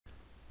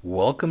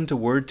Welcome to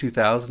Word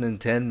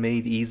 2010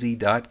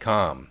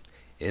 MadeEasy.com.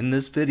 In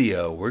this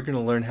video, we're going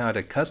to learn how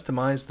to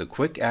customize the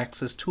Quick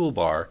Access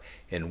Toolbar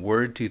in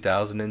Word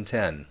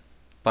 2010.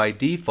 By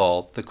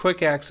default, the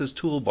Quick Access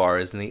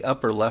Toolbar is in the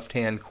upper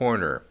left-hand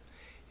corner.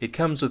 It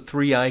comes with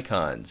three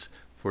icons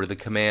for the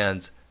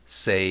commands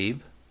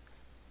Save,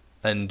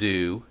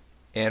 Undo,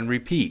 and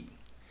Repeat.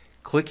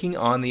 Clicking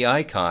on the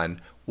icon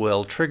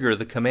will trigger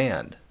the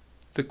command.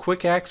 The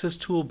Quick Access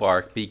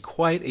Toolbar can be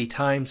quite a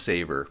time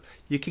saver.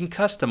 You can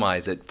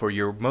customize it for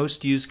your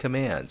most used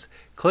commands.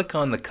 Click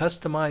on the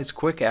Customize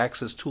Quick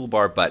Access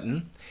Toolbar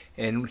button,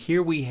 and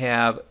here we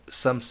have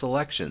some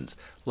selections.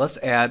 Let's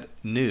add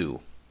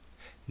New.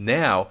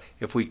 Now,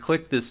 if we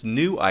click this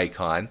New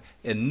icon,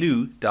 a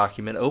new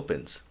document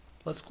opens.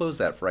 Let's close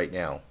that right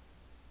now.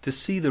 To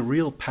see the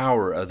real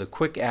power of the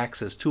Quick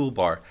Access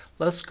Toolbar,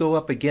 let's go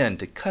up again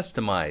to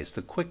Customize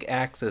the Quick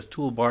Access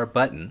Toolbar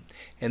button,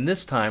 and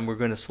this time we're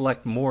going to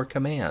select More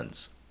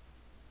Commands.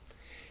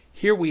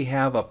 Here we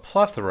have a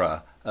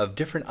plethora of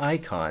different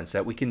icons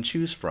that we can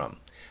choose from.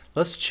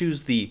 Let's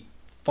choose the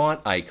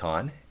font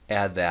icon,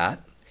 add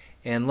that,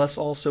 and let's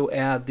also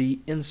add the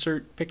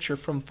Insert Picture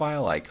from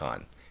File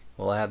icon.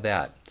 We'll add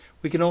that.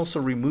 We can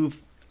also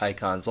remove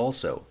icons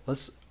also.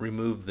 Let's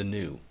remove the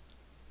new.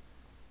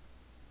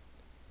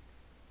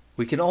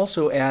 We can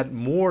also add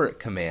more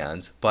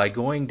commands by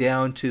going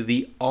down to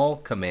the All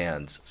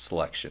Commands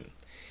selection.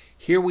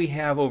 Here we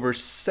have over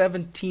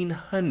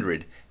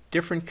 1,700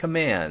 different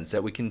commands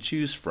that we can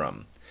choose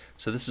from.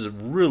 So this is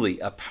really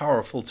a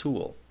powerful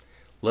tool.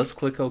 Let's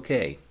click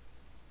OK.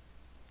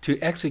 To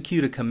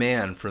execute a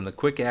command from the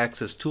Quick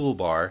Access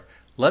Toolbar,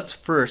 let's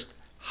first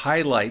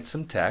highlight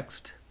some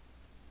text,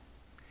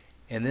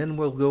 and then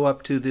we'll go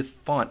up to the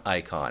font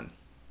icon.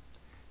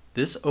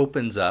 This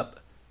opens up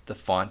the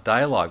font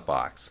dialog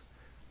box.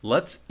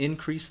 Let's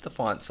increase the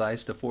font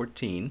size to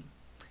 14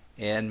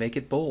 and make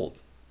it bold.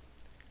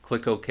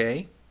 Click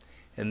OK,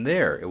 and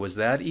there, it was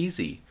that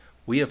easy.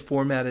 We have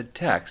formatted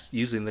text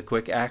using the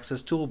Quick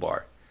Access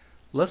Toolbar.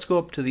 Let's go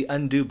up to the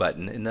Undo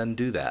button and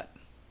undo that.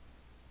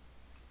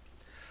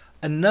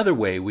 Another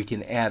way we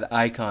can add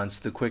icons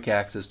to the Quick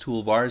Access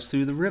Toolbar is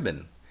through the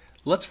ribbon.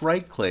 Let's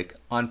right-click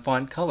on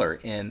Font Color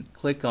and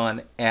click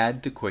on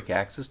Add to Quick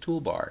Access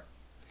Toolbar.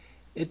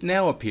 It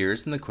now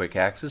appears in the Quick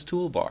Access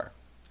Toolbar.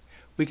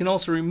 We can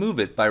also remove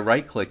it by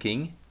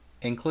right-clicking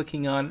and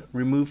clicking on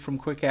Remove from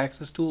Quick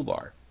Access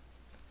Toolbar.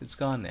 It's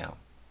gone now.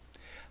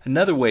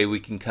 Another way we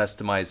can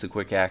customize the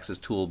Quick Access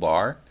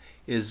Toolbar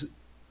is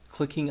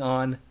clicking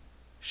on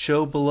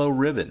Show Below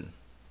Ribbon.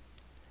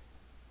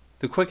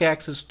 The Quick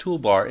Access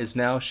Toolbar is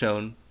now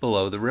shown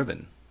below the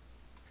ribbon.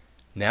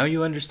 Now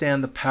you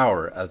understand the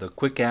power of the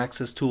Quick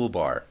Access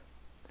Toolbar.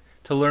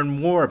 To learn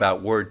more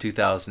about Word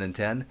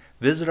 2010,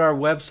 visit our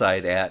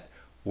website at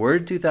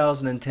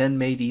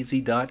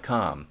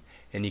Word2010MadeEasy.com,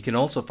 and you can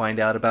also find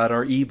out about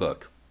our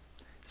ebook.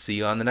 See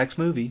you on the next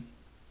movie.